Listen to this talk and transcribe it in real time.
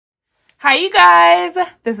Hi you guys,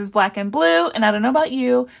 this is Black and Blue, and I don't know about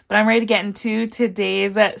you, but I'm ready to get into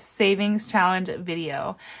today's savings challenge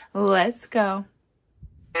video. Let's go.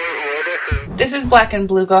 This is Black and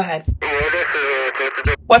Blue, go ahead.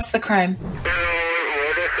 What's the crime?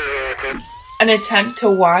 An attempt to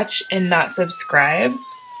watch and not subscribe?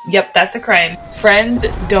 Yep, that's a crime. Friends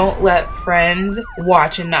don't let friends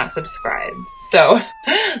watch and not subscribe. So,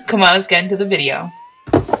 come on, let's get into the video.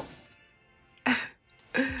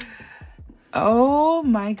 Oh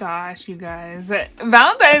my gosh, you guys.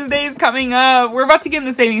 Valentine's Day is coming up. We're about to get in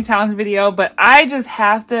the savings challenge video, but I just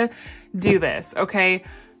have to do this, okay?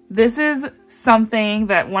 This is something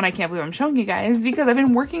that, one, I can't believe I'm showing you guys because I've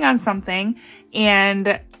been working on something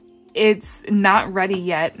and it's not ready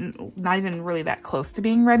yet. Not even really that close to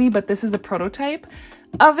being ready, but this is a prototype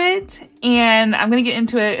of it and I'm gonna get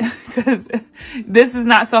into it because this is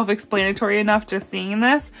not self-explanatory enough just seeing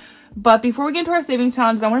this. But before we get into our savings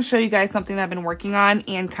challenge, I want to show you guys something that I've been working on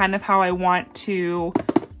and kind of how I want to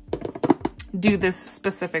do this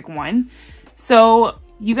specific one. So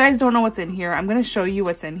you guys don't know what's in here. I'm going to show you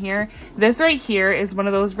what's in here. This right here is one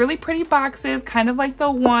of those really pretty boxes, kind of like the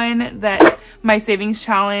one that my savings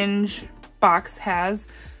challenge box has.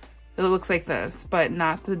 It looks like this, but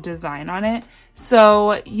not the design on it.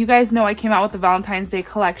 So you guys know I came out with the Valentine's Day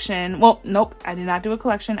collection. Well, nope, I did not do a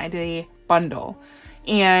collection. I did a bundle.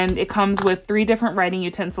 And it comes with 3 different writing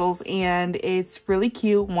utensils and it's really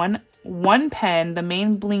cute. One pen, the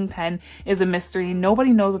main bling pen, is a mystery.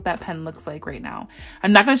 Nobody knows what that pen looks like right now.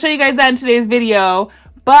 I'm not going to show you guys that in today's video,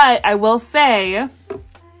 but I will say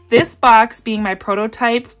this box being my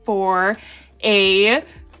prototype for a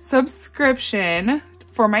subscription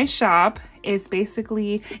for my shop is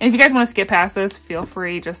basically, and if you guys want to skip past this, feel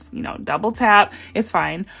free, just, you know, double tap, it's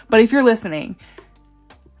fine. But if you're listening,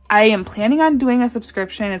 I am planning on doing a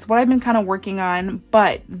subscription. It's what I've been kind of working on,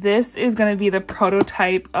 but this is going to be the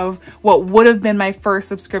prototype of what would have been my first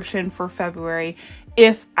subscription for February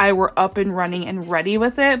if I were up and running and ready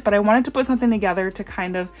with it. But I wanted to put something together to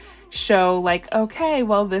kind of show like, okay,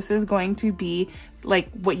 well, this is going to be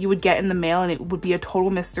like what you would get in the mail and it would be a total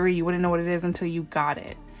mystery. You wouldn't know what it is until you got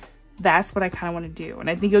it. That's what I kind of want to do. And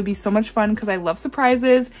I think it would be so much fun because I love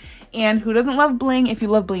surprises. And who doesn't love bling? If you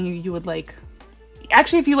love bling, you would like...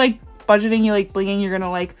 Actually, if you like budgeting, you like blinging, you're gonna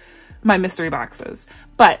like my mystery boxes.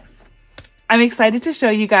 But I'm excited to show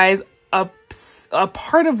you guys a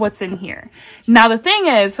part of what's in here. Now, the thing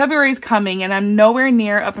is, February's coming and I'm nowhere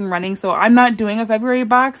near up and running, so I'm not doing a February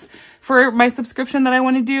box for my subscription that I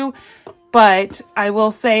want to do. But I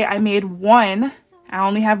will say I made one. I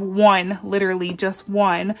only have one, literally just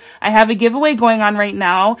one. I have a giveaway going on right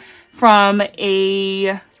now from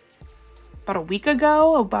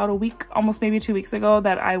about a week, almost maybe 2 weeks ago,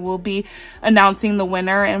 that I will be announcing the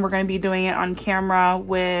winner, and we're going to be doing it on camera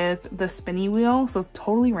with the spinny wheel. So it's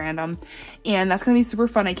totally random and that's going to be super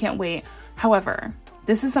fun. I can't wait. However,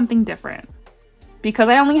 this is something different because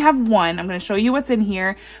I only have one. I'm going to show you what's in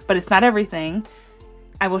here, but it's not everything.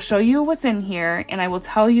 I will show you what's in here and I will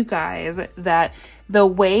tell you guys that the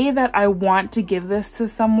way that I want to give this to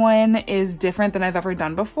someone is different than I've ever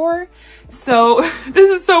done before. So this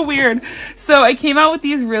is so weird. So I came out with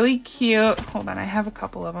these really cute, hold on, I have a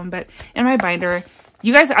couple of them, but in my binder,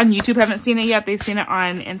 you guys on YouTube haven't seen it yet. They've seen it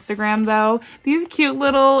on Instagram though. These cute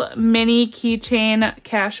little mini keychain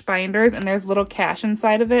cash binders, and there's little cash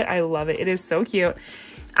inside of it. I love it. It is so cute.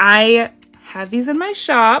 I have these in my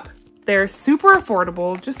shop. They're super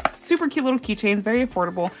affordable, just super cute little keychains, very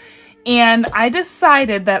affordable. And I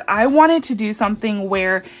decided that I wanted to do something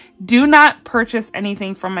where do not purchase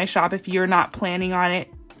anything from my shop if you're not planning on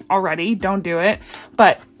it already. Don't do it.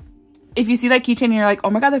 But if you see that keychain and you're like, oh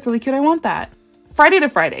my God, that's really cute, I want that. Friday to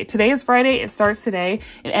Friday. Today is Friday. It starts today.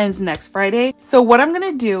 It ends next Friday. So what I'm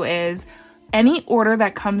going to do is any order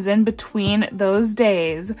that comes in between those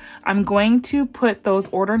days, I'm going to put those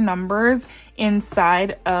order numbers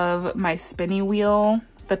inside of my spinny wheel,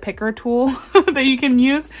 the picker tool that you can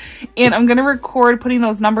use. And I'm going to record putting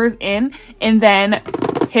those numbers in and then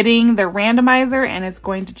hitting the randomizer, and it's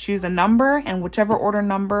going to choose a number, and whichever order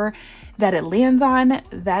number that it lands on,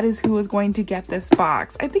 that is who is going to get this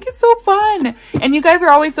box. I think it's so fun. And you guys are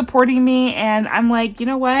always supporting me. And I'm like, you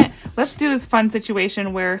know what? Let's do this fun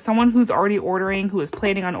situation where someone who's already ordering, who is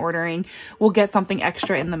planning on ordering, will get something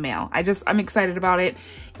extra in the mail. I'm excited about it.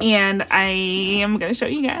 And I am going to show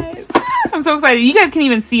you guys. I'm so excited. You guys can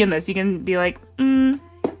even see in this. You can be like,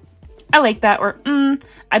 I like that, or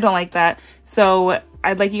I don't like that. So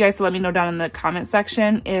I'd like you guys to let me know down in the comment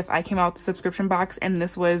section if I came out with the subscription box and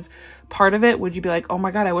this was part of it. Would you be like, oh my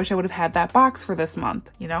God, I wish I would have had that box for this month?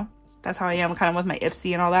 You know, that's how I am kind of with my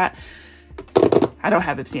Ipsy and all that. I don't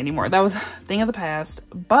have Ipsy anymore. That was a thing of the past.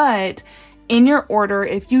 But in your order,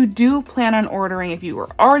 if you do plan on ordering, if you were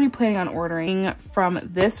already planning on ordering from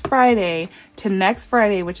this Friday to next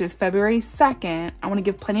Friday, which is February 2nd, I want to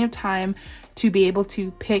give plenty of time to be able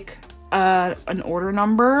to pick an order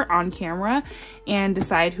number on camera and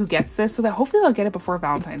decide who gets this, so that hopefully they'll get it before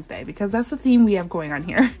Valentine's Day, because that's the theme we have going on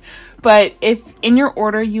here. But if in your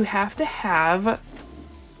order you have to have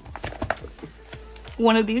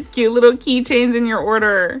one of these cute little keychains in your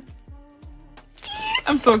order.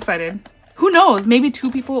 I'm so excited. Who knows? Maybe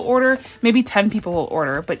 2 people will order, maybe 10 people will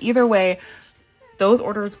order, but either way, those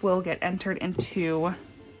orders will get entered into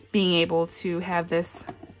being able to have this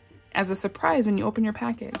as a surprise when you open your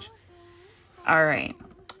package. All right,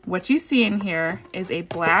 what you see in here is a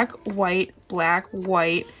black, white,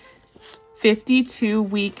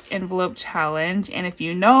 52-week envelope challenge. And if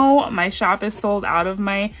you know, my shop is sold out of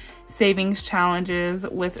my savings challenges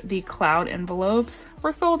with the cloud envelopes.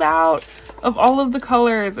 We're sold out of all of the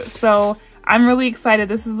colors. So I'm really excited.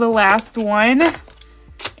 This is the last one.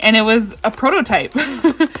 And it was a prototype.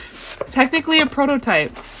 Technically a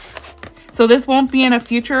prototype. So this won't be in a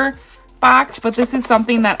future box, but this is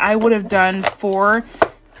something that I would have done for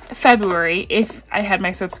February if I had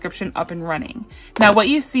my subscription up and running. Now what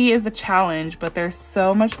you see is the challenge, but there's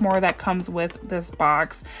so much more that comes with this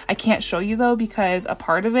box. I can't show you though, because a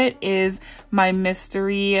part of it is my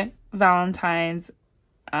mystery Valentine's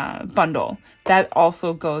bundle that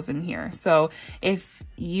also goes in here. So if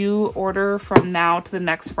you order from now to the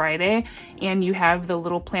next Friday and you have the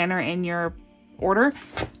little planner in your order,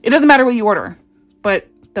 it doesn't matter what you order, but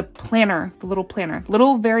the planner, the little planner,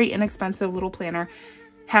 little very inexpensive little planner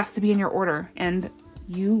has to be in your order, and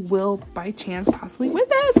you will by chance possibly win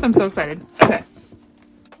this. I'm so excited. Okay.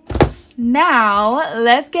 Now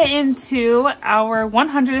let's get into our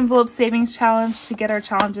 100 envelope savings challenge to get our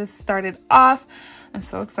challenges started off. I'm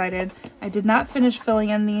so excited. I did not finish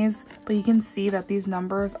filling in these, but you can see that these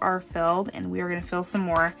numbers are filled, and we are going to fill some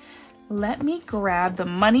more. Let me grab the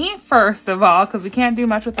money first of all, because we can't do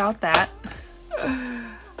much without that.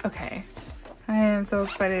 Okay, I am so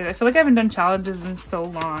excited. I feel like I haven't done challenges in so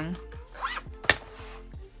long.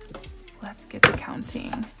 Let's get to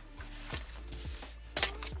counting.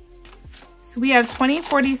 So we have 20,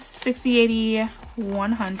 40, 60, 80,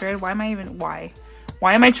 100. Why am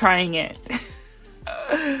I trying it?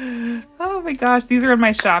 Oh my gosh, these are in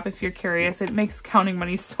my shop if you're curious. It makes counting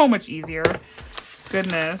money so much easier.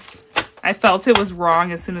 Goodness. I felt it was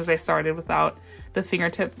wrong as soon as I started without the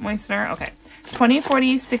fingertip moistener. Okay. 20,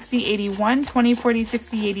 40, 60, 81, 20, 40,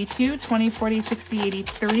 60, 82, 20, 40, 60,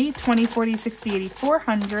 83, 20, 40, 60, 80,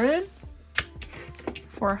 400,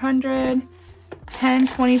 400, 10,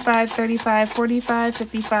 25, 35, 45,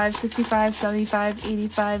 55, 65, 75,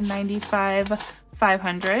 85, 95,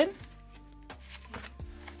 500.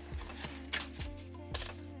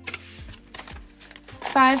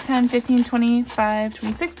 5, 10, 15, 25,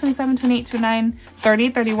 26, 27, 28, 29, 30,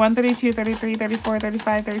 31, 32, 33, 34,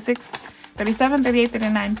 35, 36, 37, 38,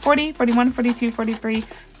 39, 40, 41, 42, 43,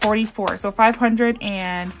 44. So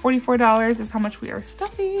 $544 is how much we are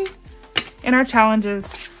stuffing in our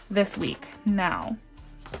challenges this week. Now,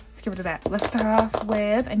 let's get rid of that. Let's start off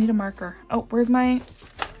with, I need a marker. Oh, where's my,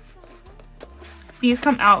 these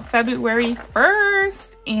come out February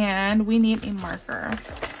 1st, and we need a marker.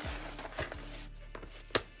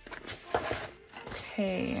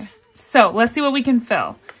 Okay, so let's see what we can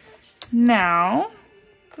fill. Now,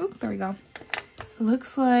 oops, there we go. It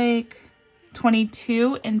looks like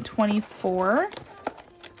 22 and 24.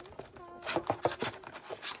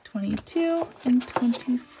 22 and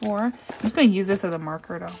 24. I'm just gonna use this as a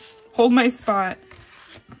marker to hold my spot.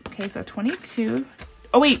 Okay, so 22.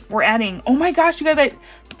 Oh wait, we're adding. Oh my gosh, you guys,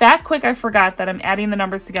 that quick I forgot that I'm adding the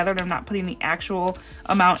numbers together and I'm not putting the actual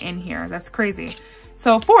amount in here. That's crazy.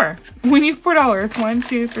 So 4. We need $4. 1,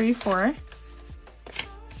 2, 3, 4.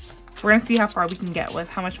 We're gonna see how far we can get with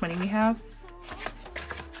how much money we have.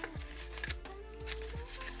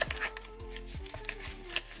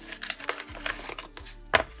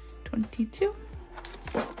 $22.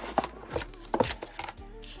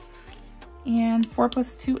 And 4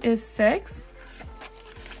 plus 2 is 6.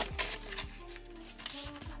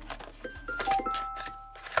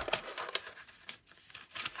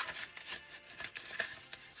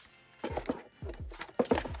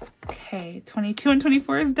 Okay, 22 and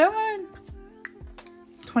 24 is done.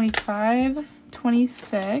 25,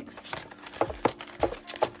 26,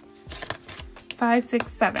 5,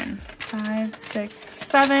 6, 7. 5, 6,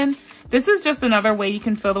 7. This is just another way you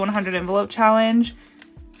can fill the 100 envelope challenge.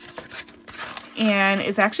 and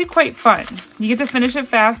it's actually quite fun. You get to finish it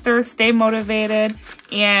faster, stay motivated,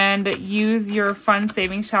 and use your fun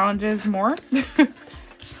savings challenges more.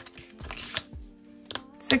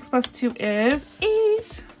 6 plus 2 is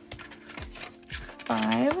 8.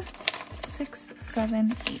 5, 6,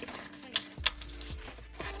 7, 8.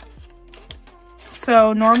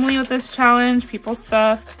 So normally with this challenge, people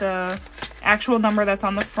stuff the actual number that's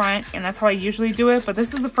on the front, and that's how I usually do it. But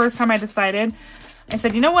this is the first time I decided. I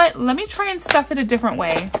said, you know what? Let me try and stuff it a different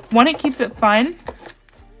way. One, it keeps it fun.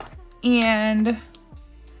 And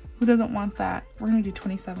who doesn't want that? We're going to do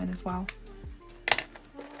 27 as well.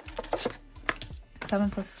 7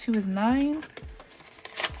 plus 2 is 9.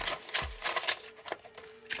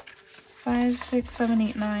 5, 6, 7,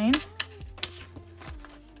 8, 9.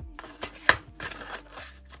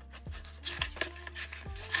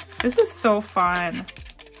 This is so fun.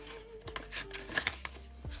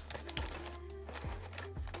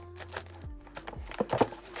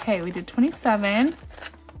 Okay, we did 27.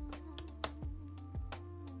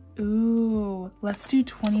 Ooh, let's do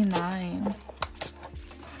 29.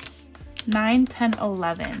 9, 10,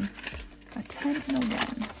 11. A 10 and a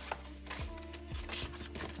 1.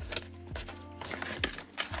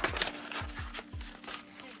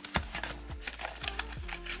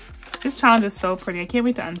 This challenge is so pretty. I can't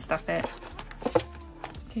wait to unstuff it.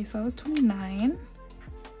 Okay, so that was 29.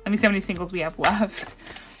 Let me see how many singles we have left.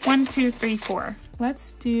 1, 2, 3, 4.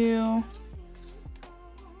 Let's do...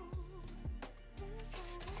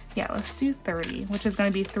 Yeah, let's do 30, which is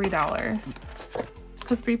going to be $3.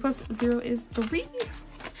 Because 3 plus 0 is 3.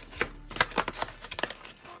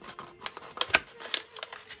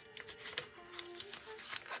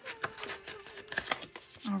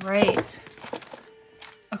 All right.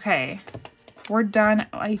 Okay, we're done,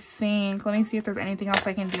 I think. Let me see if there's anything else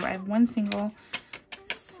I can do. I have one single,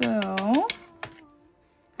 so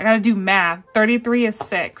I gotta do math. 33 is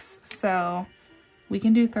 6, so we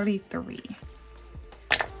can do 33.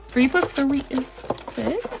 3 plus 3 is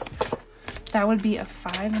 6. That would be a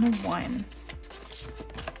 5 and a 1.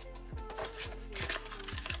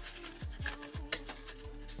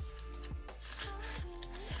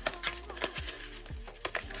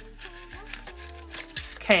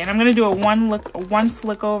 Okay, and I'm gonna do a once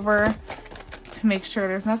look over to make sure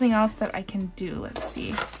there's nothing else that I can do. Let's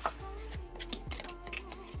see.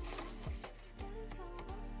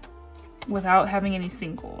 Without having any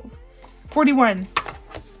singles. 41.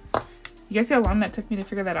 You guys see how long that took me to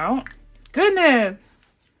figure that out? Goodness!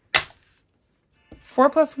 4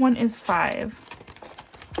 plus 1 is 5.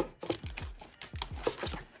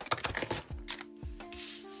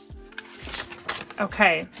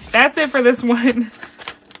 Okay, that's it for this one.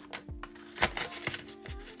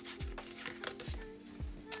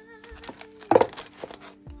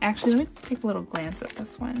 Actually, let me take a little glance at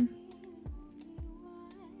this one.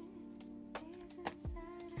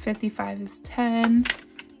 55 is 10.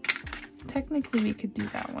 Technically, we could do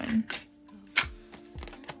that one.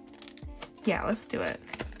 Yeah, let's do it.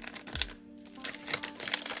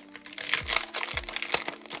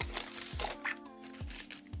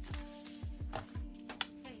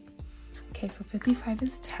 Okay, so 55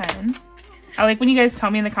 is 10. I like when you guys tell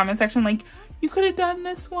me in the comment section, like, you could have done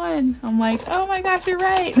this one. I'm like, oh my gosh, you're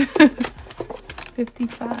right.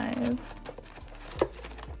 55.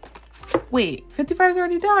 Wait, 55 is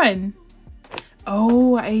already done.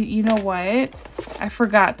 Oh, you know what? I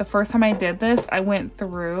forgot. The first time I did this, I went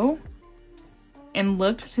through and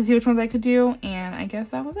looked to see which ones I could do, and I guess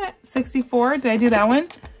that was it. 64, did I do that one?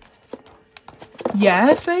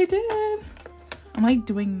 Yes, I did. I'm like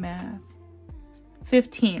doing math.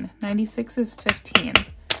 15, 96 is 15.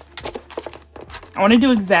 I want to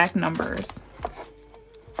do exact numbers.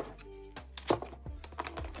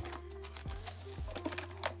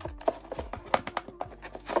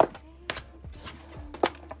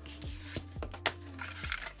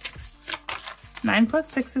 Nine plus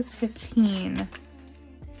 6 is 15.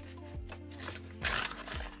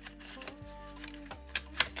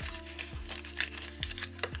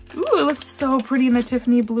 Ooh, it looks so pretty in the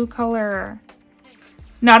Tiffany blue color.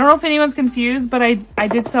 Now, I don't know if anyone's confused, but I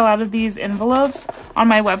did sell out of these envelopes on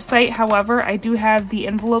my website. However, I do have the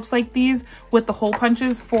envelopes like these with the hole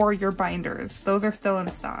punches for your binders. Those are still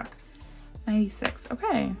in stock. 96,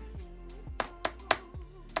 okay.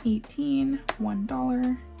 18,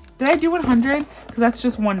 $1. Did I do 100? Because that's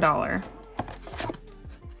just $1.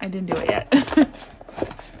 I didn't do it yet.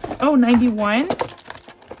 Oh, 91.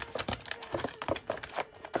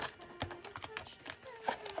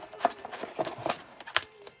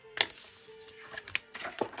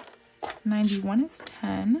 $91 is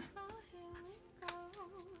 10.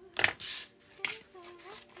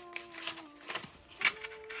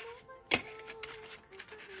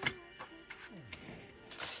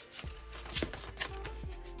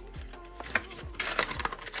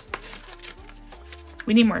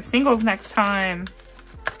 We need more singles next time.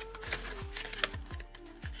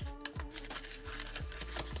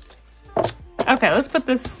 Okay, let's put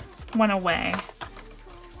this one away.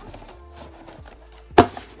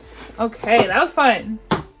 Okay, that was fun.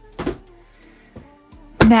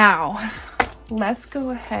 Now, let's go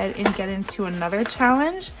ahead and get into another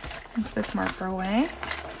challenge. Put this marker away.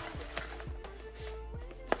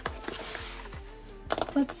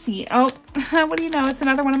 Let's see. Oh, what do you know? It's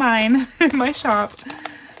another one of mine in my shop.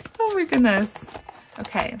 Oh my goodness.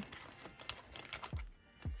 Okay.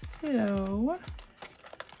 So,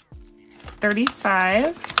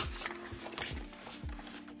 35,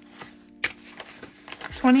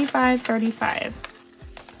 25, 35.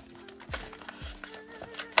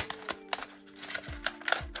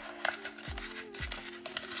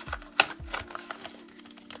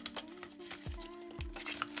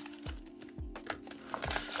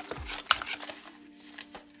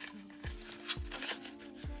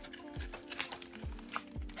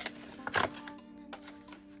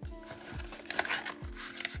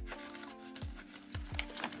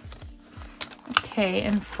 Okay,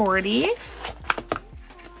 and 40.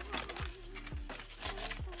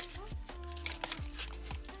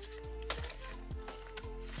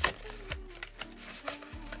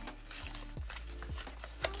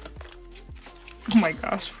 Oh my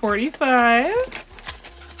gosh, 45.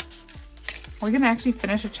 We're gonna actually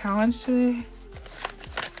finish a challenge today.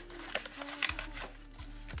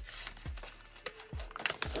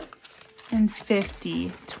 And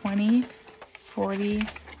 50, 20, 40,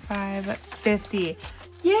 50.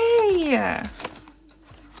 Yay! I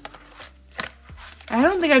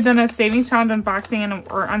don't think I've done a savings challenge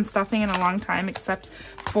unboxing or unstuffing in a long time, except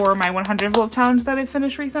for my 100 envelope challenge that I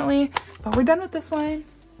finished recently. But we're done with this one.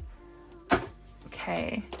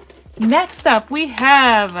 Okay. Next up, we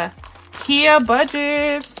have Kia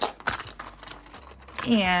Budgets.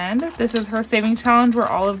 And this is her savings challenge where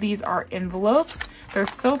all of these are envelopes. They're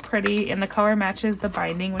so pretty and the color matches the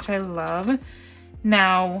binding, which I love.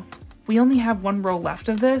 Now, we only have one row left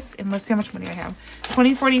of this, and let's see how much money I have.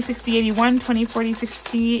 20, 40, 60, 81, 20, 40,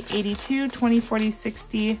 60, 82, 20, 40,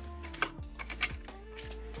 60,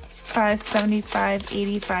 5, 75,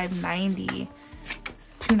 85, 90.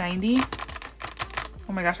 290.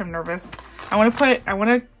 Oh my gosh, I'm nervous. I want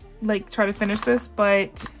to like try to finish this,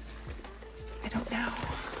 but I don't know.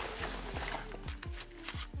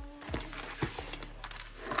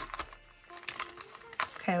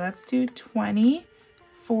 Okay, let's do 20,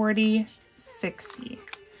 40, 60.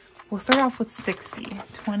 We'll start off with 60.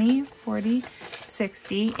 20, 40,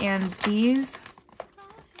 60, and these,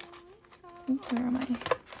 where am I?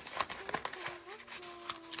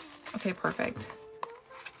 Okay, perfect.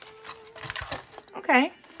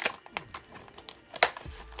 Okay.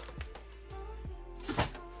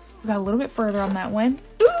 We got a little bit further on that one.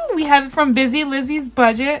 Ooh, we have it from Busy Lizzie's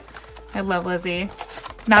Budget. I love Lizzie.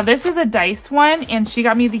 Now this is a dice one, and she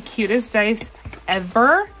got me the cutest dice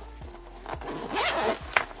ever.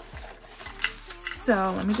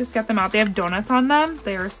 So let me just get them out. They have donuts on them.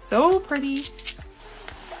 They are so pretty.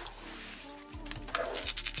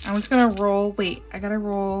 I'm just gonna roll. Wait, I gotta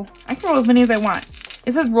roll. I can roll as many as I want.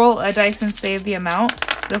 It says roll a dice and save the amount.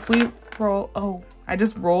 So if we roll, oh, I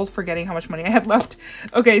just rolled forgetting how much money I had left.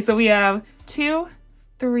 Okay, so we have 2,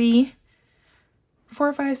 3,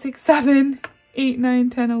 4, 5, 6, 7, 8, 9,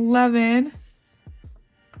 10, 11,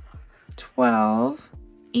 12,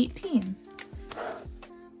 18.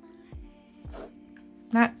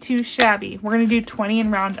 Not too shabby. We're gonna do 20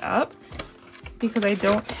 and round up because I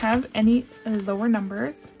don't have any lower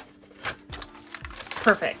numbers.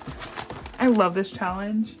 Perfect. I love this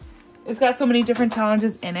challenge. It's got so many different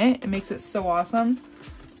challenges in it. It makes it so awesome.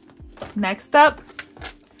 Next up,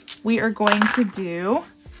 we are going to do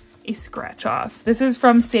a scratch off. This is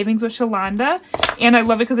from Savings with Shalonda, and I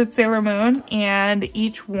love it because it's Sailor Moon, and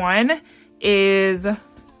each one is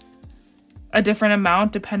a different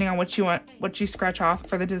amount depending on what you want, what you scratch off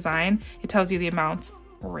for the design. It tells you the amounts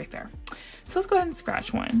right there. So let's go ahead and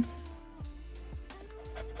scratch one.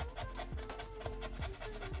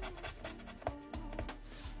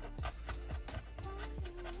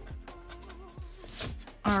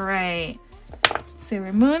 All right,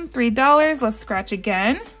 Sailor Moon, $3. Let's scratch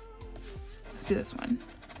again. Let's do this one.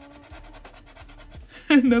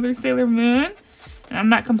 Another Sailor Moon, and I'm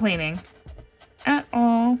not complaining at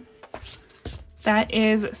all. That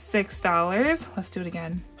is $6. Let's do it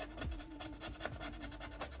again.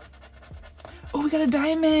 Oh, we got a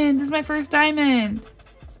diamond. This is my first diamond.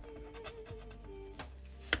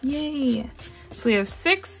 Yay. So we have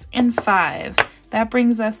 6 and 5. That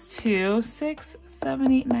brings us to 6,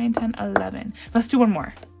 7, 8, 9, 10, 11. Let's do one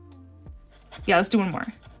more. Yeah, let's do one more.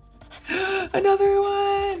 Another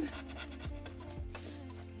one.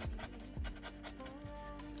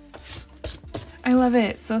 I love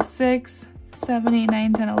it. So 6, 7, 8,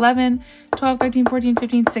 9, 10, 11, 12, 13, 14,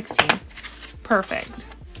 15, 16. Perfect.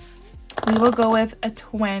 We will go with a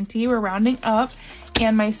 20. We're rounding up.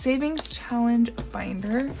 And my savings challenge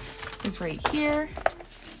binder is right here.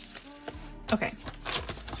 Okay.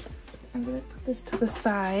 I'm going to put this to the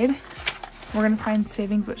side. We're going to find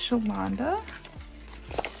savings with Shalonda.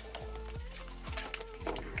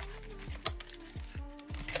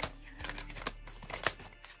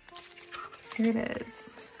 Here it is.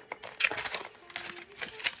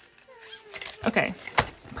 Okay,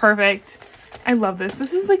 perfect. I love this.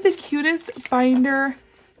 This is like the cutest binder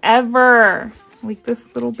ever. Like this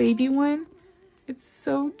little baby one. It's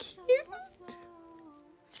so cute. Oh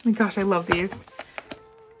my gosh, I love these.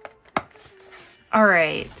 All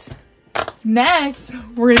right. Next,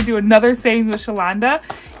 we're gonna do another savings with Shalonda.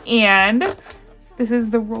 And this is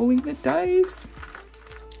the rolling the dice.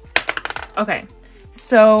 Okay,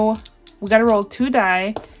 so we gotta roll 2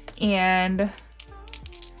 die and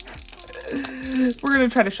we're gonna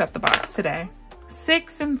try to shut the box today.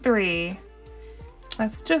 6 and 3.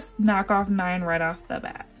 Let's just knock off 9 right off the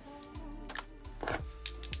bat.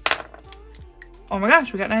 Oh my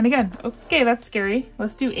gosh, we got 9 again. Okay, that's scary.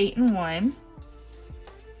 Let's do 8 and 1.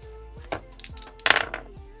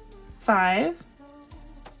 5.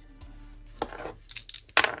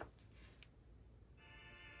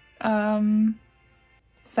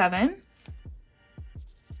 7.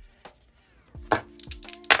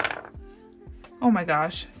 Oh my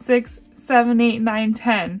gosh. 6, 7, 8, 9,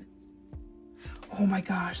 10. Oh my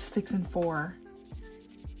gosh, 6 and 4.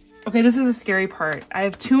 Okay, this is a scary part. I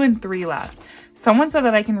have 2 and 3 left. Someone said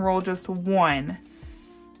that I can roll just 1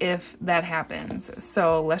 if that happens.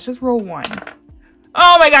 So let's just roll 1.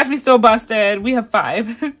 Oh my gosh, we still busted. We have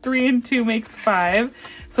 5. 3 and 2 makes 5.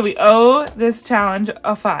 So we owe this challenge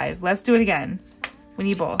a 5. Let's do it again. We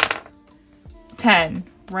need both. 10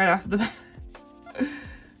 right off the bat.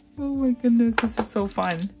 Oh my goodness, this is so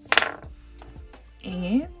fun.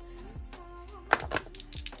 8.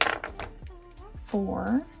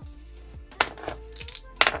 4.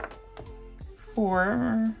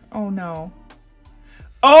 4. Oh no.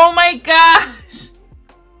 Oh my gosh!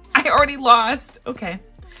 I already lost. Okay.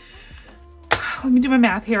 Let me do my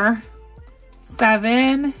math here.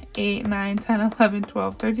 7, 8, 9, 10, 11,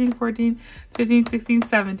 12, 13, 14, 15, 16,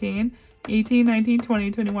 17, 18, 19,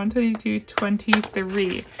 20, 21, 22,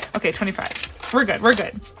 23. Okay, 25. We're good. We're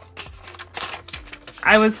good.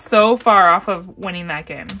 I was so far off of winning that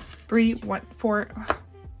game. 3, 1, 4.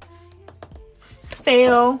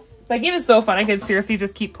 Fail. That game is so fun. I could seriously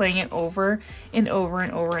just keep playing it over and over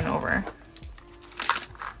and over and over.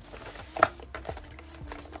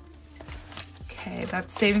 Okay,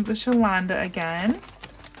 that's savings with Shalonda again.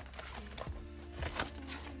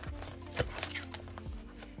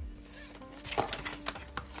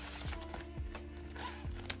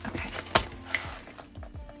 Okay.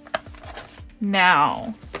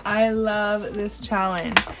 Now, I love this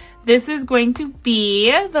challenge. This is going to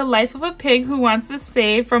be The Life of a Pig Who Wants to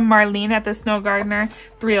Save from Marlene at the Snow Gardener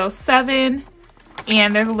 307.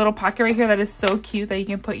 And there's a little pocket right here that is so cute that you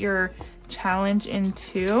can put your challenge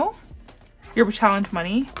into. Your challenge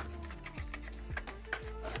money.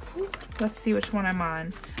 Let's see which one I'm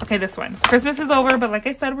on. Okay, this one. Christmas is over, but like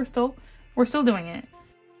I said, we're still doing it.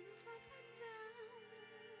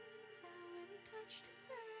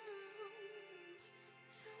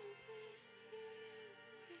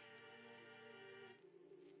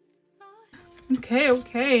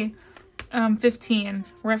 Okay. 15.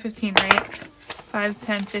 We're at 15, right? 5,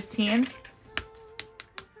 10, 15.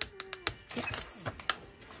 Yes.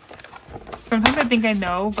 Sometimes I think I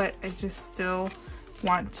know, but I just still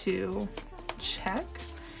want to check.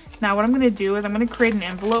 Now what I'm going to do is I'm going to create an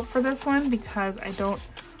envelope for this one because I don't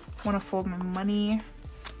want to fold my money.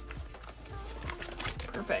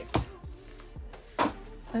 Perfect.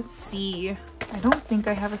 Let's see. I don't think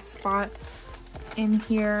I have a spot in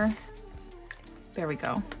here. There we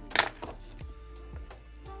go.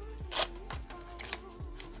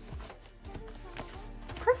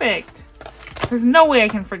 Perfect. There's no way I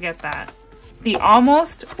can forget that. The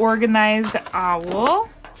Almost Organized Owl.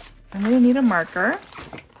 I'm gonna need a marker.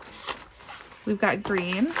 We've got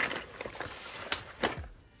green.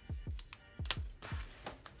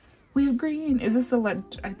 We have green. Is this the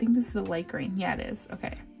light? I think this is the light green. Yeah, it is.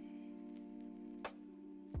 Okay.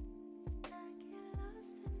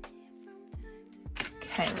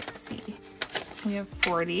 Okay, let's see. We have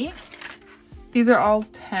 40. These are all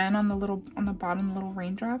 10 on the little, on the bottom little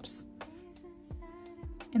raindrops.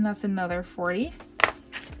 And that's another 40.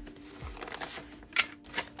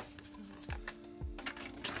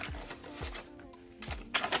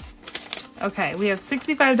 Okay, we have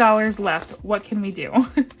 $65 left. What can we do?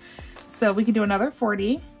 So we can do another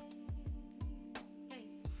 40.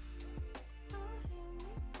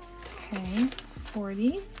 Okay,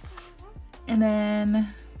 40. And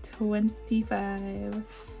then 25.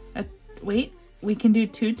 Wait, we can do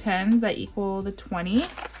 2 10s that equal the 20.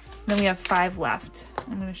 Then we have 5 left.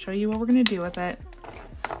 I'm going to show you what we're going to do with it.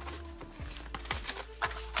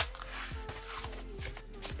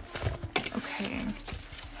 Okay.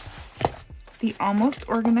 The Almost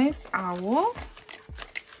Organized Owl.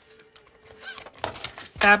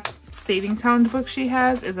 That saving challenge book she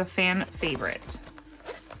has is a fan favorite.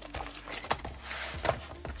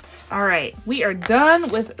 All right, we are done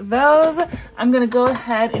with those. I'm gonna go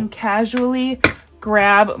ahead and casually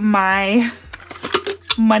grab my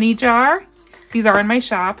money jar. These are in my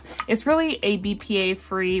shop. It's really a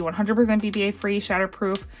BPA-free, 100% BPA-free,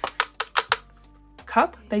 shatterproof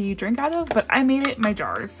cup that you drink out of, but I made it my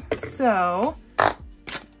jars. So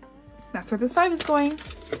that's where this 5 is going.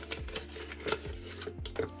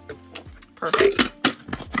 Perfect.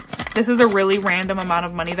 This is a really random amount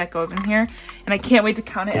of money that goes in here, and I can't wait to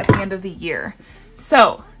count it at the end of the year.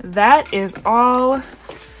 So that is all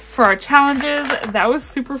for our challenges. That was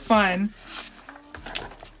super fun.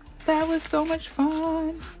 That was so much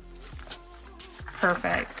fun.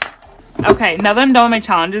 Perfect. Okay, now that I'm done with my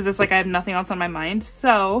challenges, it's like I have nothing else on my mind.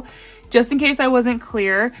 So just in case I wasn't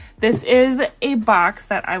clear, this is a box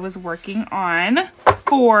that I was working on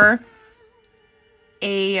for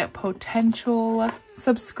a potential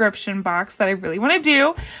subscription box that I really want to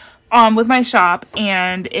do with my shop.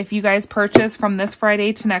 And if you guys purchase from this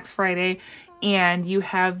Friday to next Friday and you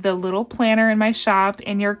have the little planner in my shop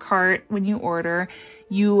in your cart when you order,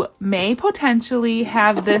 you may potentially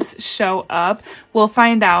have this show up. We'll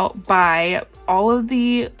find out by all of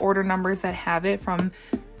the order numbers that have it from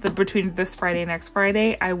between this Friday and next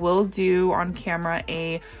Friday. I will do on camera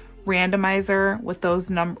a randomizer with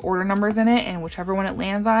those order numbers in it, and whichever one it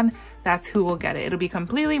lands on, that's who will get it. It'll be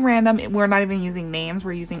completely random. We're not even using names,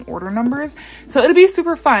 we're using order numbers. So it'll be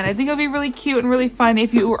super fun. I think it'll be really cute and really fun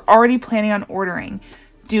if you were already planning on ordering.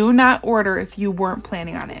 Do not order if you weren't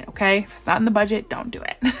planning on it, okay? If it's not in the budget, don't do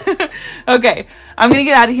it. Okay, I'm gonna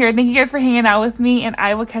get out of here. Thank you guys for hanging out with me, and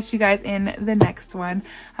I will catch you guys in the next one.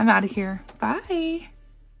 I'm out of here. Bye.